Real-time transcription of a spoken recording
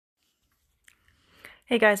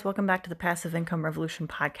Hey guys, welcome back to the Passive Income Revolution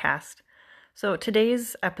podcast. So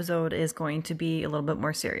today's episode is going to be a little bit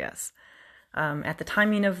more serious. At the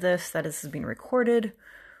timing of this, that is being recorded,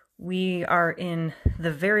 we are in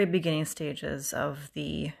the very beginning stages of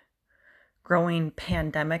the growing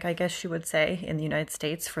pandemic, I guess you would say, in the United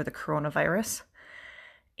States for the coronavirus.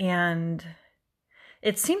 And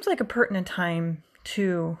it seems like a pertinent time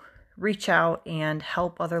to reach out and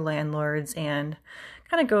help other landlords and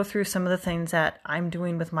kind of go through some of the things that I'm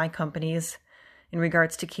doing with my companies in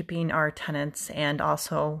regards to keeping our tenants and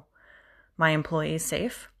also my employees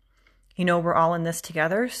safe. You know, we're all in this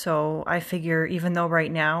together, so I figure even though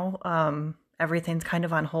right now everything's kind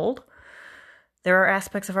of on hold, there are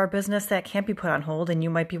aspects of our business that can't be put on hold, and you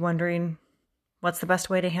might be wondering what's the best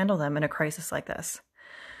way to handle them in a crisis like this.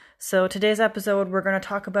 So today's episode, we're going to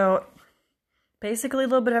talk about basically a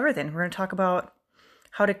little bit of everything. We're going to talk about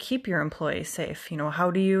how to keep your employees safe. You know,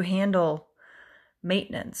 how do you handle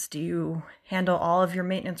maintenance? Do you handle all of your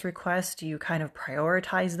maintenance requests? Do you kind of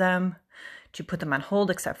prioritize them? Do you put them on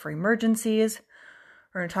hold except for emergencies?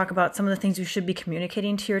 We're going to talk about some of the things you should be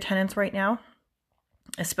communicating to your tenants right now,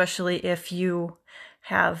 especially if you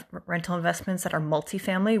have rental investments that are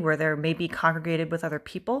multifamily where they're maybe congregated with other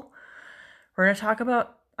people. We're going to talk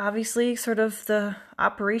about obviously sort of the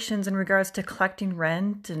operations in regards to collecting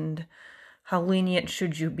rent and how lenient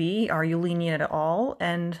should you be? Are you lenient at all?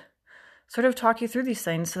 And sort of talk you through these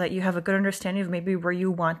things so that you have a good understanding of maybe where you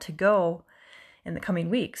want to go in the coming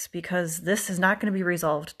weeks, because this is not going to be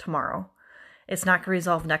resolved tomorrow. It's not going to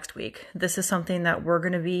resolve next week. This is something that we're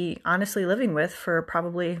going to be honestly living with for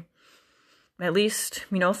probably at least,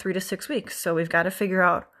 3 to 6 weeks. So we've got to figure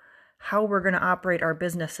out how we're going to operate our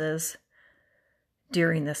businesses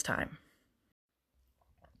during this time.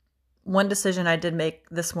 One decision I did make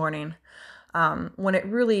this morning, when it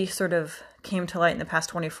really sort of came to light in the past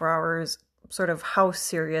 24 hours, sort of how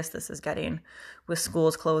serious this is getting with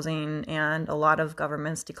schools closing and a lot of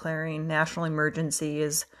governments declaring national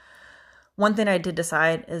emergencies. One thing I did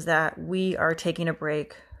decide is that we are taking a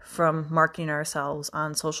break from marketing ourselves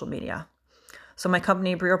on social media. So my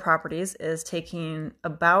company, Brio Properties, is taking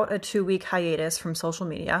about a 2-week hiatus from social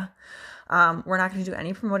media. We're not going to do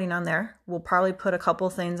any promoting on there. We'll probably put a couple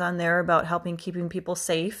things on there about keeping people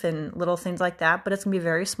safe and little things like that, but it's going to be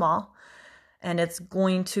very small. And it's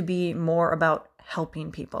going to be more about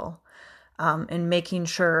helping people and making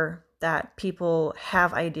sure that people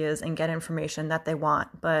have ideas and get information that they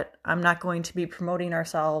want. But I'm not going to be promoting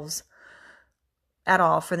ourselves at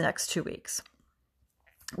all for the next 2 weeks.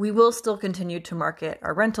 We will still continue to market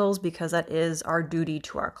our rentals because that is our duty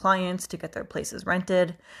to our clients to get their places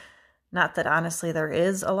rented. Not that honestly there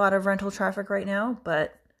is a lot of rental traffic right now,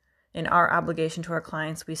 but in our obligation to our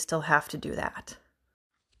clients, we still have to do that.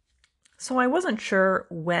 So I wasn't sure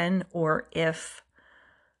when or if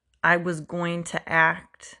I was going to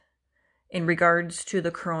act in regards to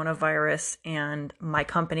the coronavirus and my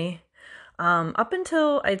company. Up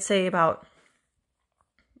until I'd say about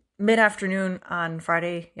mid-afternoon on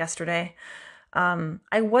Friday yesterday,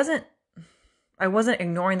 I wasn't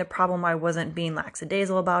ignoring the problem. I wasn't being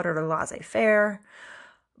lackadaisical about it or laissez-faire,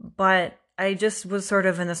 but I just was sort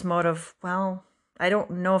of in this mode of, well, I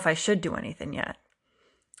don't know if I should do anything yet.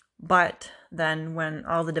 But then when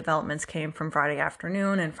all the developments came from Friday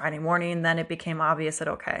afternoon and Friday morning, then it became obvious that,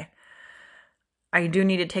 okay, I do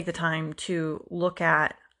need to take the time to look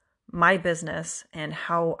at my business and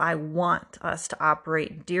how I want us to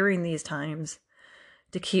operate during these times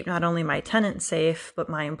to keep not only my tenants safe, but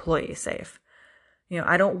my employees safe.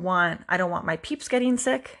 I don't want my peeps getting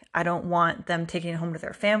sick. I don't want them taking it home to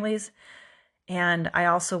their families. And I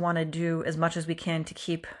also want to do as much as we can to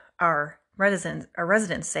keep our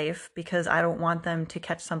residents safe, because I don't want them to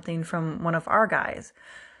catch something from one of our guys.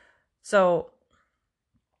 So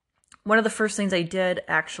one of the first things I did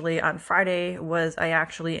actually on Friday was I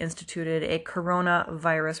actually instituted a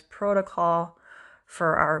coronavirus protocol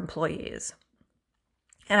for our employees.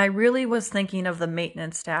 And I really was thinking of the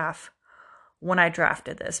maintenance staff when I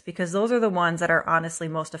drafted this, because those are the ones that are honestly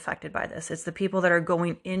most affected by this. It's the people that are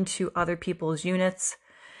going into other people's units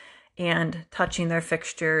and touching their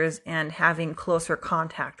fixtures and having closer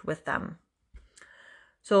contact with them.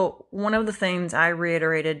 So one of the things I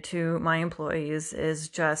reiterated to my employees is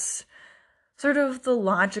just sort of the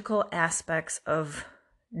logical aspects of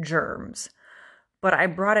germs. But I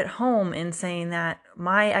brought it home in saying that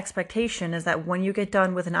my expectation is that when you get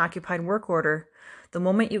done with an occupied work order, the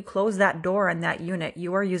moment you close that door in that unit,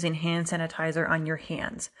 you are using hand sanitizer on your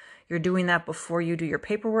hands. You're doing that before you do your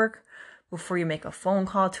paperwork, before you make a phone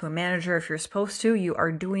call to a manager if you're supposed to. You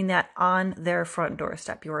are doing that on their front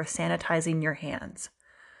doorstep. You are sanitizing your hands.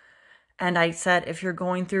 And I said, if you're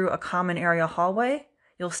going through a common area hallway,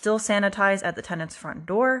 you'll still sanitize at the tenant's front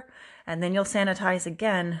door, and then you'll sanitize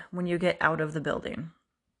again when you get out of the building.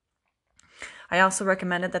 I also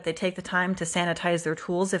recommended that they take the time to sanitize their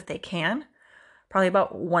tools if they can, probably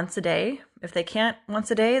about once a day. If they can't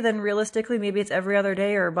once a day, then realistically, maybe it's every other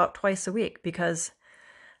day or about twice a week, because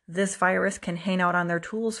this virus can hang out on their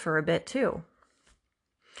tools for a bit too.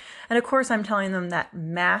 And of course, I'm telling them that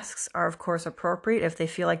masks are, of course, appropriate if they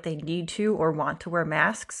feel like they need to or want to wear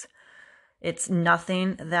masks. It's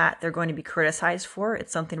nothing that they're going to be criticized for.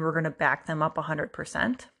 It's something we're going to back them up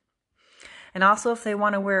 100%. And also, if they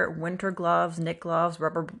want to wear winter gloves, knit gloves,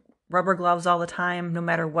 rubber gloves all the time, no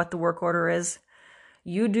matter what the work order is,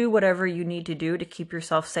 you do whatever you need to do to keep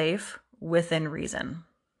yourself safe within reason.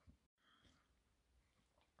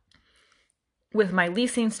 With my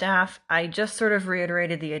leasing staff, I just sort of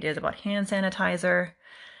reiterated the ideas about hand sanitizer.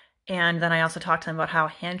 And then I also talked to them about how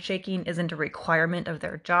handshaking isn't a requirement of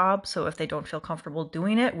their job. So if they don't feel comfortable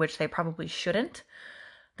doing it, which they probably shouldn't,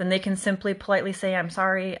 then they can simply politely say, I'm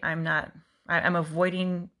sorry, I'm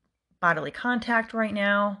avoiding bodily contact right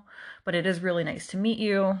now, but it is really nice to meet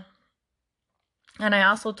you. And I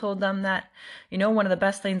also told them that, one of the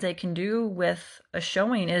best things they can do with a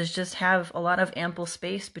showing is just have a lot of ample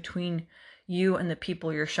space between you and the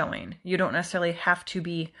people you're showing. You don't necessarily have to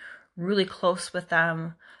be really close with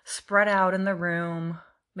them, spread out in the room,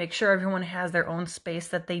 make sure everyone has their own space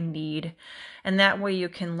that they need. And that way you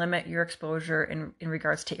can limit your exposure in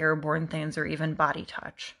regards to airborne things or even body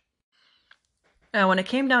touch. Now, when it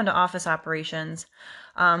came down to office operations,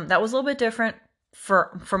 that was a little bit different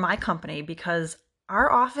for my company because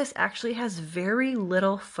our office actually has very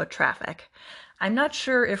little foot traffic. I'm not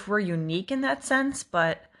sure if we're unique in that sense,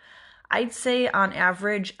 but I'd say on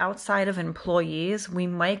average, outside of employees, we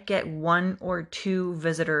might get 1 or 2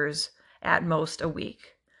 visitors at most a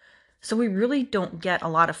week. So we really don't get a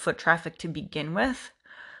lot of foot traffic to begin with,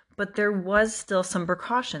 but there was still some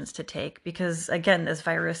precautions to take because, again, this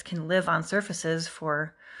virus can live on surfaces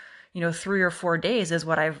for, 3 or 4 days is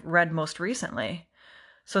what I've read most recently.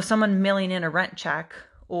 So someone mailing in a rent check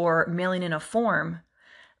or mailing in a form,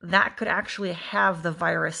 that could actually have the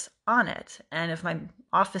virus on it. And if my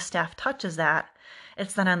office staff touches that,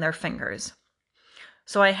 it's then on their fingers.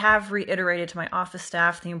 So I have reiterated to my office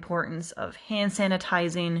staff the importance of hand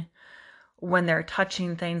sanitizing when they're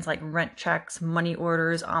touching things like rent checks, money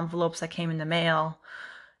orders, envelopes that came in the mail.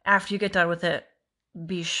 After you get done with it,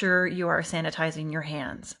 be sure you are sanitizing your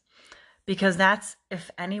hands. Because that's, if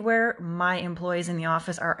anywhere, my employees in the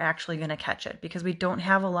office are actually going to catch it because we don't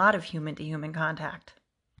have a lot of human-to-human contact.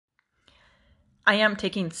 I am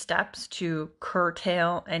taking steps to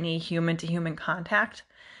curtail any human-to-human contact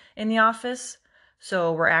in the office.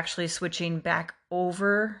 So we're actually switching back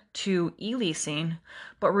over to e-leasing,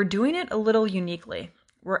 but we're doing it a little uniquely.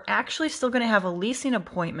 We're actually still going to have a leasing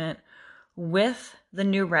appointment with the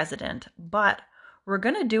new resident, but we're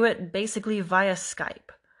going to do it basically via Skype.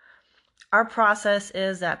 Our process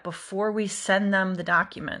is that before we send them the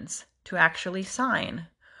documents to actually sign,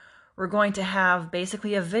 we're going to have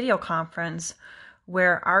basically a video conference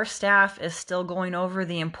where our staff is still going over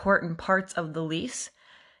the important parts of the lease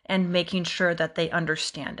and making sure that they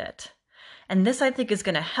understand it. And this, I think, is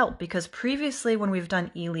going to help because previously when we've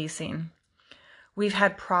done e-leasing, we've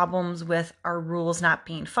had problems with our rules not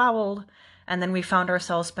being followed, and then we found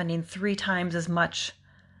ourselves spending 3 times as much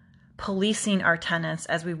policing our tenants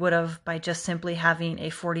as we would have by just simply having a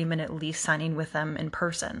 40-minute lease signing with them in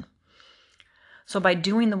person. So by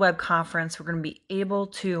doing the web conference, we're going to be able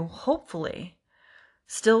to hopefully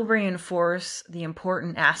still reinforce the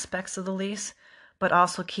important aspects of the lease, but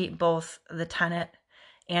also keep both the tenant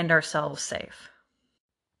and ourselves safe.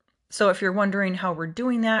 So if you're wondering how we're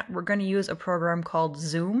doing that, we're going to use a program called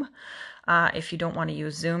Zoom. If you don't want to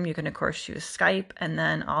use Zoom, you can, of course, use Skype. And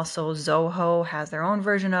then also Zoho has their own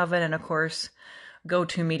version of it. And, of course,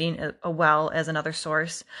 GoToMeeting as another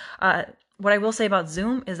source. What I will say about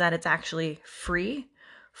Zoom is that it's actually free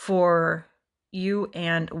for you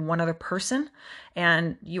and one other person.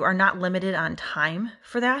 And you are not limited on time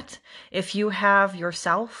for that. If you have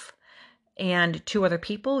yourself and 2 other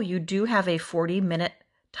people, you do have a 40-minute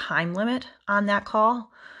time limit on that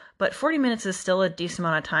call. But 40 minutes is still a decent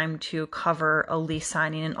amount of time to cover a lease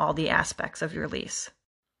signing and all the aspects of your lease.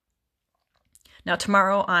 Now,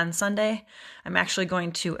 tomorrow on Sunday, I'm actually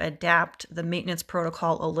going to adapt the maintenance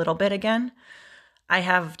protocol a little bit again. I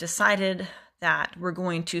have decided that we're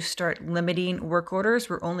going to start limiting work orders.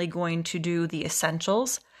 We're only going to do the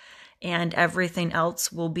essentials, and everything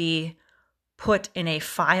else will be put in a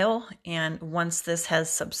file. And once this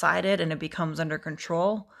has subsided and it becomes under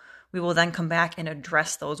control, We will then come back and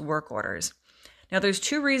address those work orders. Now, there's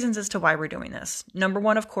two reasons as to why we're doing this. Number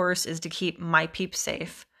one, of course, is to keep my peeps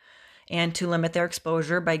safe and to limit their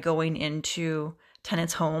exposure by going into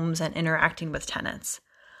tenants' homes and interacting with tenants.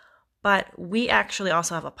 But we actually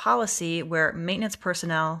also have a policy where maintenance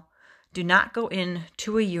personnel do not go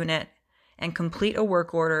into a unit and complete a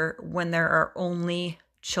work order when there are only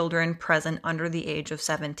children present under the age of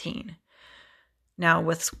 17. Now,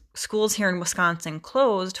 with schools here in Wisconsin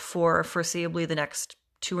closed for foreseeably the next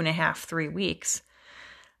 2.5, 3 weeks,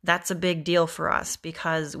 that's a big deal for us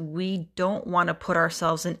because we don't want to put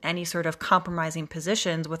ourselves in any sort of compromising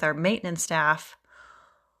positions with our maintenance staff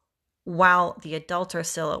while the adults are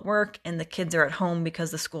still at work and the kids are at home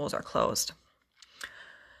because the schools are closed.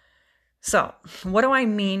 So, what do I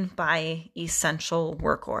mean by essential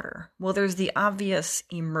work order? Well, there's the obvious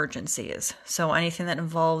emergencies. So anything that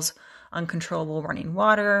involves uncontrollable running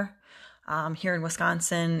water. Here in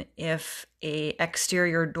Wisconsin, if a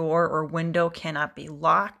exterior door or window cannot be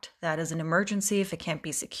locked, that is an emergency if it can't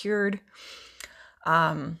be secured.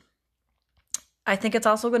 I think it's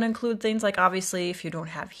also going to include things like, obviously, if you don't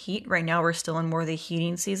have heat. Right now, we're still in more of the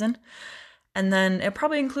heating season. And then it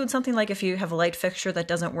probably includes something like if you have a light fixture that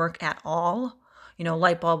doesn't work at all. You know,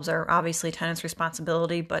 light bulbs are obviously tenant's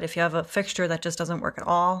responsibility, but if you have a fixture that just doesn't work at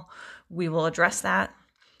all, we will address that.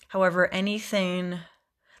 However, anything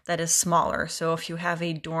that is smaller, so if you have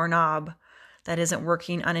a doorknob that isn't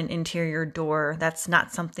working on an interior door, that's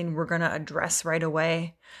not something we're going to address right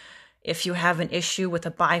away. If you have an issue with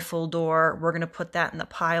a bifold door, we're going to put that in the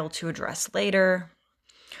pile to address later.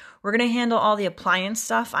 We're going to handle all the appliance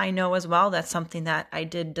stuff. I know as well that's something that I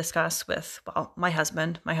did discuss with, my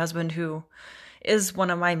husband who is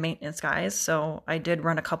one of my maintenance guys. So I did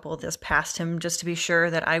run a couple of this past him just to be sure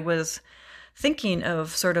that I was thinking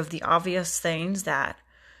of sort of the obvious things that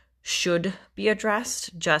should be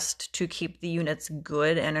addressed just to keep the units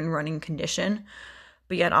good and in running condition,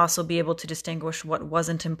 but yet also be able to distinguish what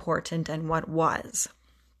wasn't important and what was.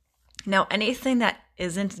 Now, anything that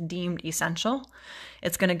isn't deemed essential,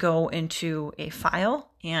 it's going to go into a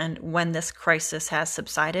file, and when this crisis has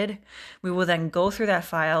subsided, we will then go through that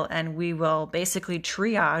file and we will basically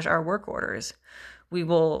triage our work orders. We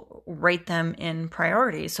will rate them in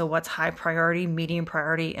priority. So what's high priority, medium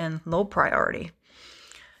priority, and low priority?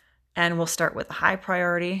 And we'll start with a high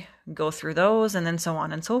priority, go through those, and then so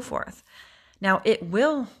on and so forth. Now, it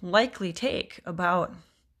will likely take about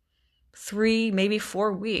 3, maybe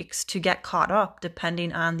 4 weeks to get caught up,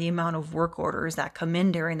 depending on the amount of work orders that come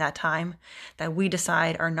in during that time that we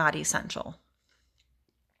decide are not essential.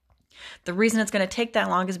 The reason it's going to take that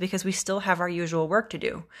long is because we still have our usual work to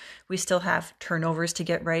do. We still have turnovers to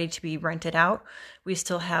get ready to be rented out. We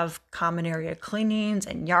still have common area cleanings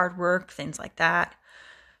and yard work, things like that.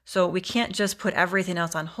 So we can't just put everything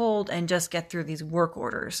else on hold and just get through these work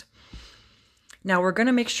orders. Now, we're going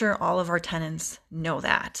to make sure all of our tenants know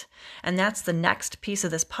that. And that's the next piece of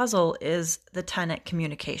this puzzle is the tenant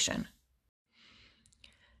communication.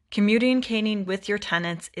 Communicating with your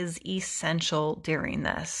tenants is essential during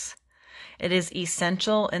this. It is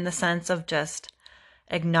essential in the sense of just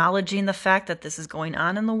acknowledging the fact that this is going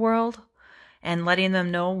on in the world and letting them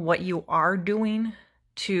know what you are doing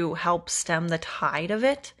to help stem the tide of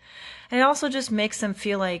it. And it also just makes them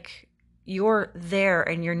feel like you're there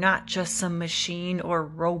and you're not just some machine or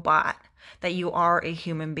robot, that you are a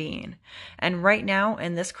human being. And right now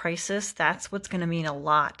in this crisis, that's what's going to mean a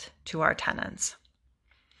lot to our tenants.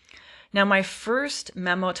 Now, my first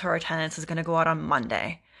memo to our tenants is going to go out on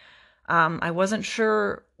Monday. I wasn't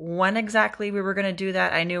sure when exactly we were going to do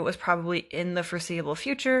that. I knew it was probably in the foreseeable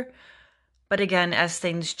future. But again, as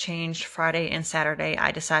things changed Friday and Saturday,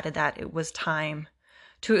 I decided that it was time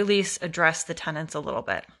to at least address the tenants a little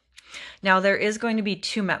bit. Now, there is going to be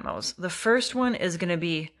 2 memos. The first one is going to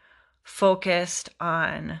be focused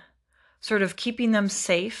on sort of keeping them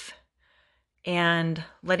safe and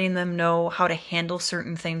letting them know how to handle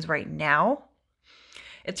certain things right now.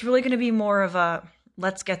 It's really going to be more of a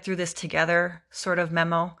let's get through this together sort of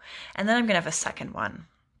memo. And then I'm going to have a second one.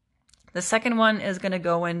 The second one is going to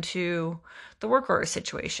go into the work order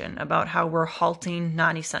situation about how we're halting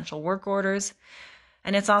non-essential work orders.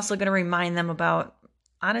 And it's also going to remind them about,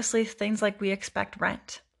 honestly, things like we expect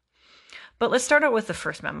rent. But let's start out with the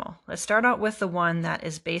first memo. Let's start out with the one that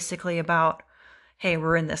is basically about, hey,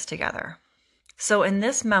 we're in this together. So in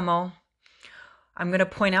this memo, I'm going to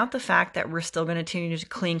point out the fact that we're still going to continue to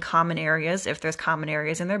clean common areas if there's common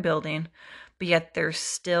areas in their building, but yet they're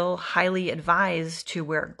still highly advised to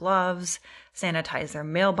wear gloves, sanitize their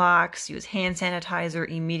mailbox, use hand sanitizer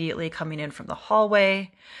immediately coming in from the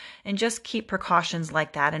hallway, and just keep precautions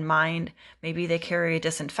like that in mind. Maybe they carry a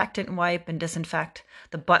disinfectant wipe and disinfect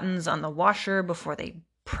the buttons on the washer before they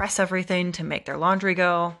press everything to make their laundry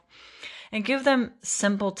go. And give them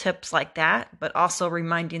simple tips like that, but also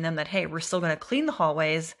reminding them that, hey, we're still going to clean the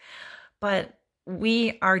hallways, but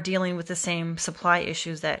we are dealing with the same supply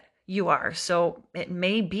issues that you are. So it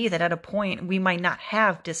may be that at a point we might not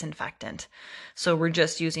have disinfectant. So we're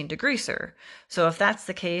just using degreaser. So if that's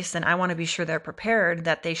the case, then I want to be sure they're prepared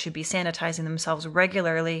that they should be sanitizing themselves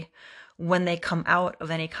regularly when they come out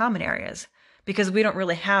of any common areas. Because we don't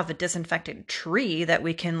really have a disinfectant tree that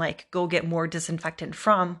we can go get more disinfectant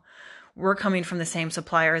from. We're coming from the same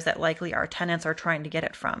suppliers that likely our tenants are trying to get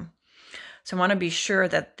it from. So I want to be sure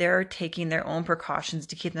that they're taking their own precautions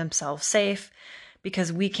to keep themselves safe,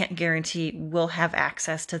 because we can't guarantee we'll have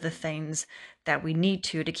access to the things that we need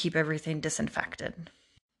to keep everything disinfected.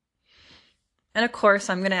 And of course,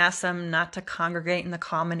 I'm going to ask them not to congregate in the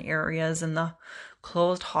common areas and the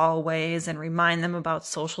closed hallways and remind them about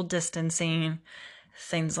social distancing,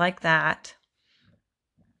 things like that.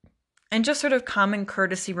 And just sort of common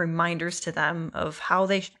courtesy reminders to them of how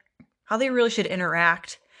they really should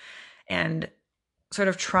interact and sort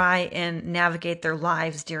of try and navigate their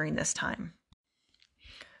lives during this time.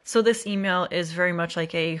 So this email is very much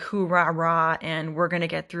like a hoorah-rah, and we're going to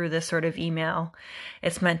get through this sort of email.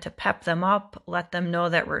 It's meant to pep them up, let them know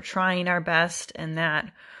that we're trying our best and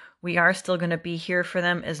that we are still going to be here for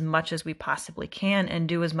them as much as we possibly can and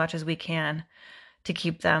do as much as we can to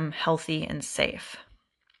keep them healthy and safe.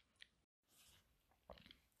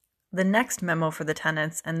 The next memo for the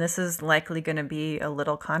tenants, and this is likely going to be a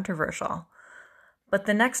little controversial, but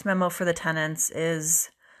the next memo for the tenants is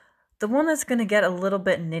the one that's going to get a little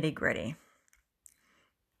bit nitty-gritty.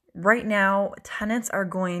 Right now, tenants are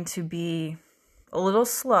going to be a little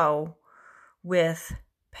slow with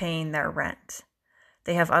paying their rent.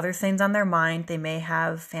 They have other things on their mind. They may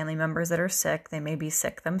have family members that are sick. They may be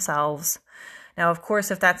sick themselves. Now, of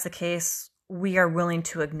course, if that's the case, we are willing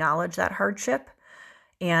to acknowledge that hardship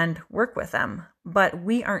and work with them, but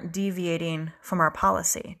we aren't deviating from our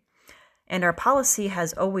policy. And our policy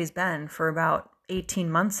has always been, for about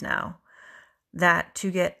 18 months now, that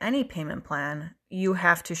to get any payment plan, you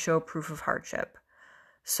have to show proof of hardship.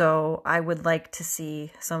 So I would like to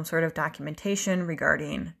see some sort of documentation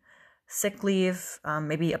regarding sick leave,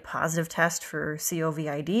 maybe a positive test for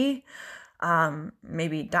COVID-19,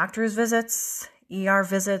 maybe doctor's visits, ER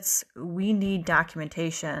visits. We need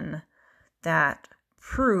documentation that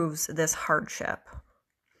proves this hardship.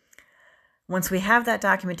 Once we have that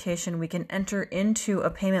documentation, we can enter into a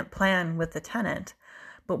payment plan with the tenant,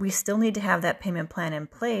 but we still need to have that payment plan in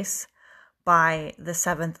place by the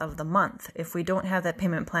 7th of the month. If we don't have that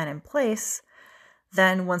payment plan in place,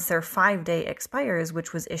 then once their 5-day expires,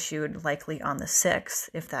 which was issued likely on the 6th,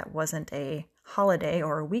 if that wasn't a holiday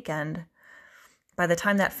or a weekend, by the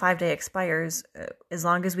time that 5-day expires, as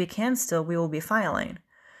long as we can still, we will be filing.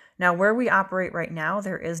 Now, where we operate right now,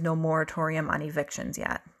 there is no moratorium on evictions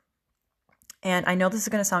yet. And I know this is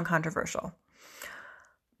going to sound controversial,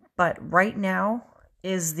 but right now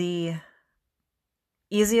is the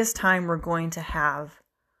easiest time we're going to have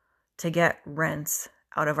to get rents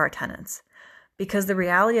out of our tenants. Because the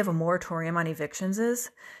reality of a moratorium on evictions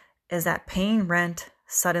is that paying rent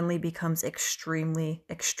suddenly becomes extremely,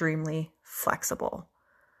 extremely flexible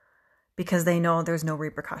because they know there's no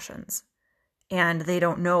repercussions. And they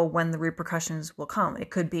don't know when the repercussions will come. It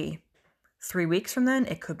could be 3 weeks from then.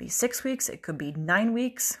 It could be 6 weeks. It could be 9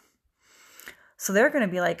 weeks. So they're going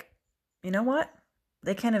to be like, you know what?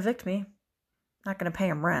 They can't evict me. I'm not going to pay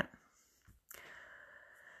them rent.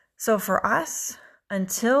 So for us,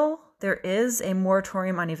 until there is a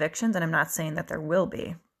moratorium on evictions, and I'm not saying that there will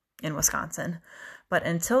be in Wisconsin, but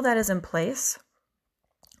until that is in place,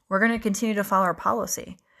 we're going to continue to follow our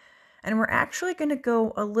policy. And we're actually going to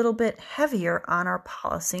go a little bit heavier on our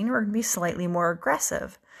policy, and we're going to be slightly more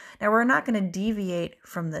aggressive. Now, we're not going to deviate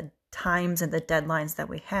from the times and the deadlines that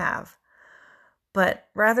we have, but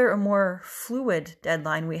rather a more fluid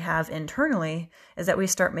deadline we have internally is that we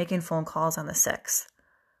start making phone calls on the 6th.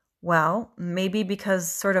 Well, maybe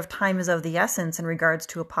because sort of time is of the essence in regards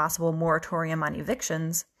to a possible moratorium on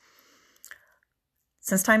evictions,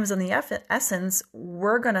 since time is of the essence,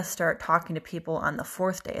 we're going to start talking to people on the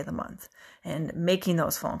 4th day of the month and making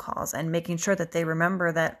those phone calls and making sure that they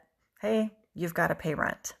remember that, hey, you've got to pay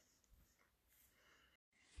rent.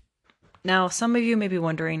 Now, some of you may be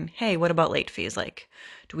wondering, hey, what about late fees? Like,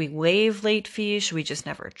 do we waive late fees? Should we just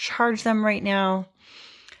never charge them right now?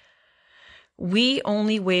 We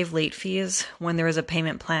only waive late fees when there is a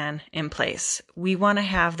payment plan in place. We want to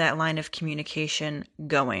have that line of communication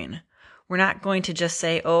going. We're not going to just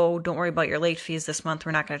say, oh, don't worry about your late fees this month.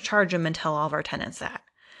 We're not going to charge them and tell all of our tenants that.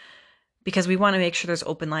 Because we want to make sure there's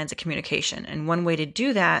open lines of communication. And one way to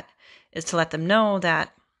do that is to let them know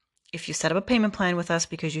that if you set up a payment plan with us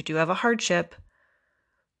because you do have a hardship,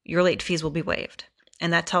 your late fees will be waived.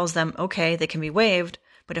 And that tells them, okay, they can be waived,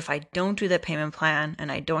 but if I don't do that payment plan and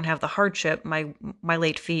I don't have the hardship, my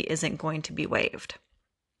late fee isn't going to be waived.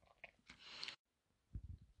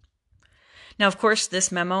 Now, of course,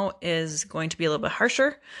 this memo is going to be a little bit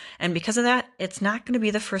harsher. And because of that, it's not going to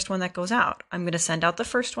be the first one that goes out. I'm going to send out the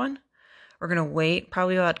first one. We're going to wait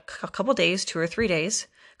probably about a couple days, 2 or 3 days,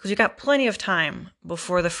 because we've got plenty of time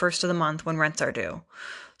before the first of the month when rents are due.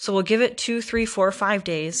 So we'll give it 2, 3, 4, 5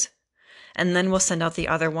 days, and then we'll send out the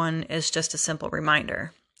other one as just a simple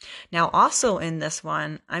reminder. Now, also in this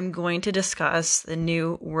one, I'm going to discuss the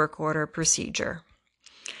new work order procedure.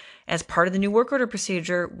 As part of the new work order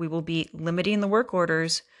procedure, we will be limiting the work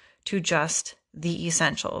orders to just the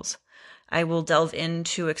essentials. I will delve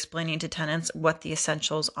into explaining to tenants what the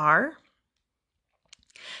essentials are.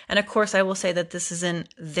 And of course, I will say that this is in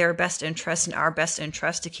their best interest and our best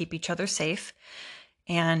interest to keep each other safe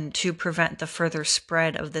and to prevent the further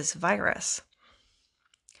spread of this virus.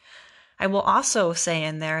 I will also say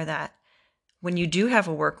in there that when you do have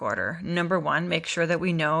a work order, number one, make sure that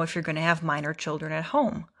we know if you're going to have minor children at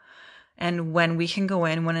home and when we can go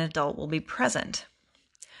in when an adult will be present.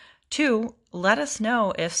 2, let us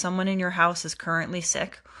know if someone in your house is currently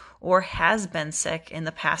sick or has been sick in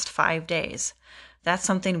the past 5 days. That's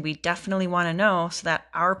something we definitely want to know so that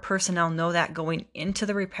our personnel know that going into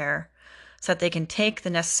the repair so that they can take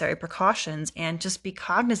the necessary precautions and just be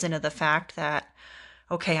cognizant of the fact that,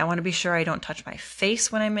 okay, I want to be sure I don't touch my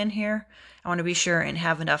face when I'm in here. I want to be sure and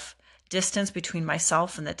have enough distance between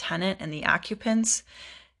myself and the tenant and the occupants,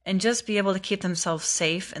 and just be able to keep themselves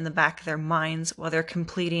safe in the back of their minds while they're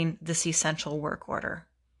completing this essential work order.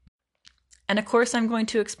 And of course, I'm going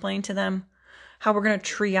to explain to them how we're going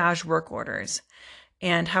to triage work orders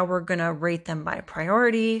and how we're going to rate them by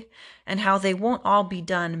priority and how they won't all be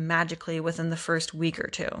done magically within the first week or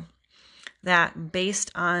 2. That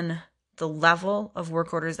based on the level of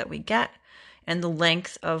work orders that we get and the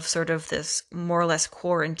length of sort of this more or less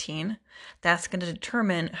quarantine, that's going to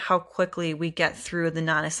determine how quickly we get through the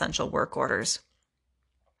non-essential work orders.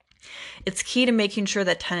 It's key to making sure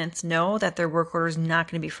that tenants know that their work order is not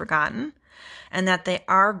going to be forgotten and that they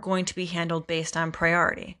are going to be handled based on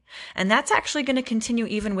priority. And that's actually going to continue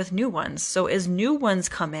even with new ones. So as new ones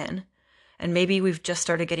come in, and maybe we've just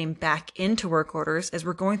started getting back into work orders, as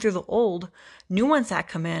we're going through the old, new ones that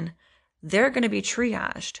come in, they're going to be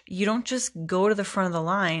triaged. You don't just go to the front of the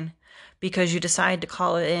line because you decide to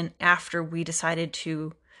call it in after we decided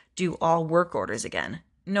to do all work orders again.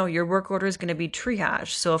 No, your work order is going to be triaged.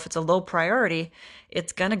 So if it's a low priority,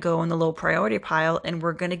 it's going to go in the low priority pile, and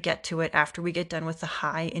we're going to get to it after we get done with the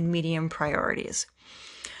high and medium priorities.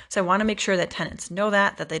 So I want to make sure that tenants know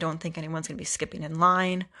that they don't think anyone's going to be skipping in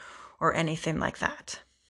line or anything like that.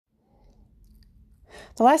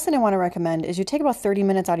 The last thing I want to recommend is you take about 30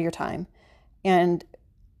 minutes out of your time and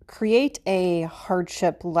create a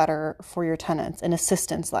hardship letter for your tenants, an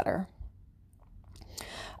assistance letter.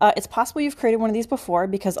 It's possible you've created one of these before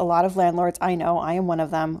because a lot of landlords, I know, I am one of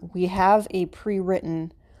them, we have a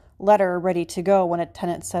pre-written letter ready to go when a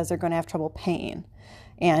tenant says they're going to have trouble paying.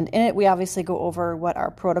 And in it, we obviously go over what our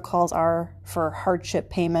protocols are for hardship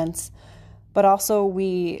payments, but also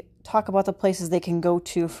we talk about the places they can go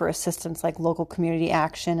to for assistance like local community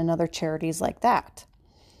action and other charities like that.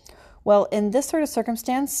 Well, in this sort of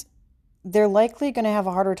circumstance, they're likely going to have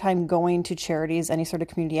a harder time going to charities, any sort of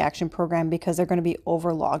community action program, because they're going to be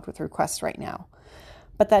overlogged with requests right now.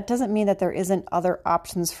 But that doesn't mean that there isn't other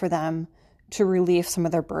options for them to relieve some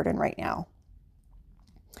of their burden right now.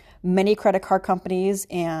 Many credit card companies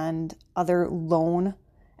and other loan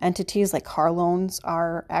entities like car loans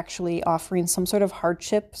are actually offering some sort of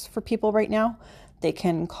hardships for people right now. They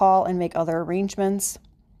can call and make other arrangements.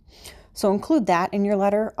 So include that in your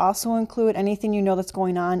letter. Also include anything you know that's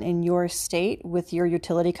going on in your state with your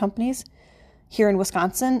utility companies. Here in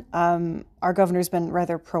Wisconsin, our governor's been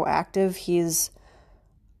rather proactive. He's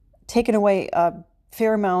taken away a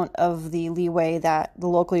fair amount of the leeway that the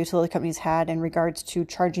local utility companies had in regards to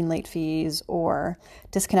charging late fees or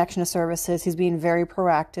disconnection of services. He's being very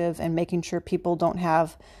proactive and making sure people don't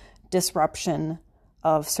have disruption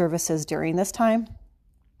of services during this time.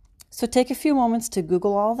 So take a few moments to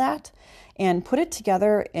Google all that and put it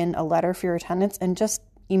together in a letter for your tenants and just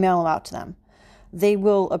email them out to them. They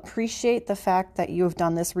will appreciate the fact that you have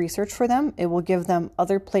done this research for them. It will give them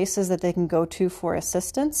other places that they can go to for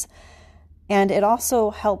assistance. And it also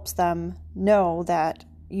helps them know that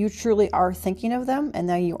you truly are thinking of them and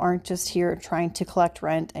that you aren't just here trying to collect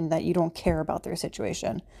rent and that you don't care about their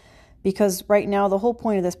situation. Because right now, the whole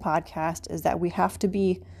point of this podcast is that we have to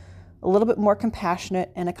be a little bit more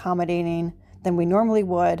compassionate and accommodating than we normally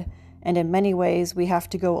would. And in many ways, we have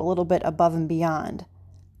to go a little bit above and beyond,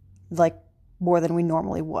 like more than we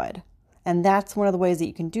normally would. And that's one of the ways that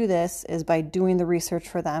you can do this is by doing the research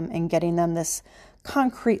for them and getting them this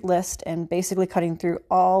concrete list and basically cutting through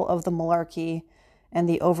all of the malarkey and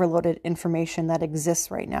the overloaded information that exists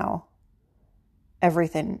right now.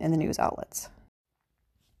 Everything in the news outlets.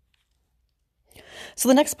 So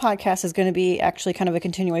the next podcast is going to be actually kind of a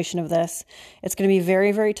continuation of this. It's going to be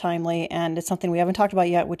very, very timely, and it's something we haven't talked about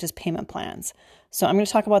yet, which is payment plans. So I'm going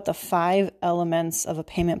to talk about the 5 elements of a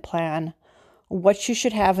payment plan, what you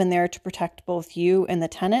should have in there to protect both you and the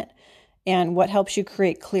tenant, and what helps you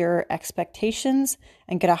create clearer expectations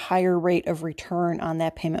and get a higher rate of return on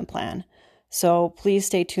that payment plan. So please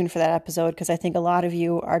stay tuned for that episode because I think a lot of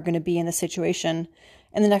you are going to be in the situation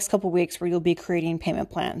in the next couple of weeks where you'll be creating payment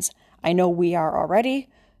plans. I know we are already,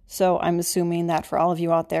 so I'm assuming that for all of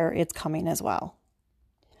you out there, it's coming as well.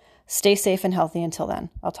 Stay safe and healthy until then.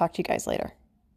 I'll talk to you guys later.